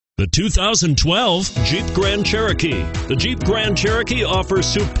The 2012 Jeep Grand Cherokee. The Jeep Grand Cherokee offers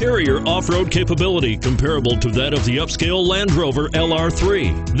superior off-road capability comparable to that of the upscale Land Rover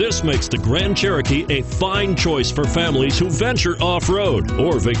LR3. This makes the Grand Cherokee a fine choice for families who venture off-road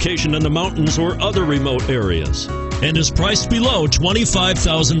or vacation in the mountains or other remote areas, and is priced below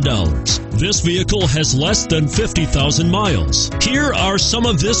 $25,000. This vehicle has less than 50,000 miles. Here are some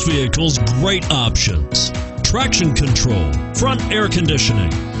of this vehicle's great options: traction control, front air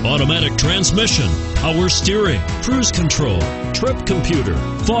conditioning, automatic transmission, power steering, cruise control, trip computer,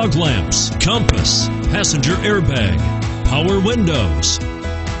 fog lamps, compass, passenger airbag, power windows.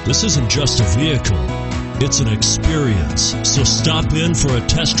 This isn't just a vehicle, it's an experience. So stop in for a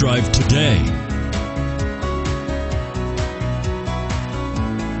test drive today.